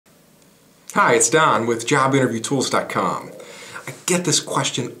Hi, it's Don with JobInterviewTools.com. I get this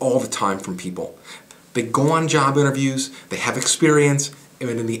question all the time from people. They go on job interviews, they have experience, and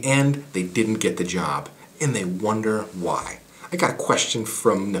in the end, they didn't get the job, and they wonder why. I got a question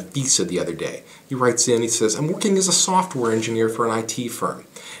from Nafisa the other day. He writes in, he says, I'm working as a software engineer for an IT firm,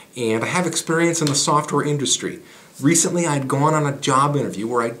 and I have experience in the software industry. Recently, I had gone on a job interview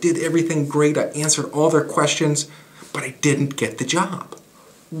where I did everything great, I answered all their questions, but I didn't get the job.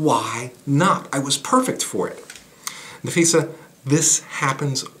 Why not? I was perfect for it. Nafisa, this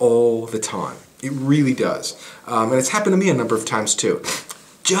happens all the time. It really does. And it's happened to me a number of times too.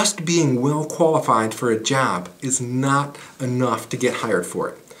 Just being well qualified for a job is not enough to get hired for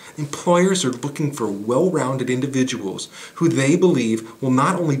it. Employers are looking for well-rounded individuals who they believe will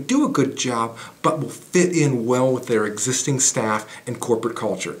not only do a good job, but will fit in well with their existing staff and corporate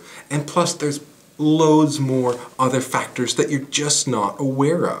culture. And plus, there's loads more other factors that you're just not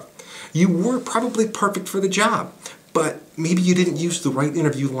aware of. You were probably perfect for the job, but maybe you didn't use the right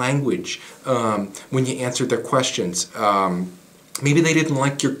interview language when you answered their questions. Maybe they didn't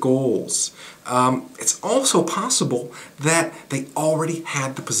like your goals. It's also possible that they already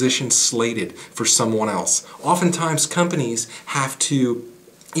had the position slated for someone else. Oftentimes companies have to,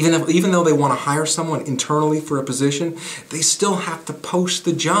 even though they want to hire someone internally for a position, they still have to post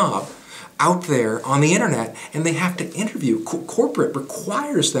the job out there on the internet, and they have to interview. Corporate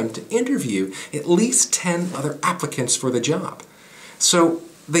requires them to interview at least 10 other applicants for the job. So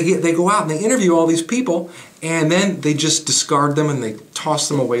they go out and they interview all these people, and then they just discard them and they toss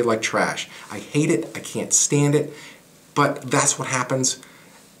them away like trash. I hate it, I can't stand it, but that's what happens.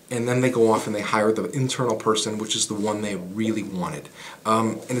 And then they go off and they hire the internal person, which is the one they really wanted.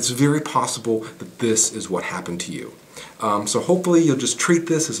 And it's very possible that this is what happened to you. So hopefully you'll just treat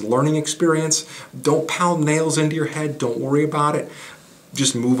this as a learning experience. Don't pound nails into your head. Don't worry about it.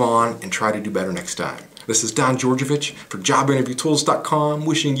 Just move on and try to do better next time. This is Don Georgevich for JobInterviewTools.com,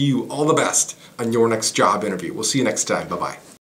 wishing you all the best on your next job interview. We'll see you next time. Bye-bye.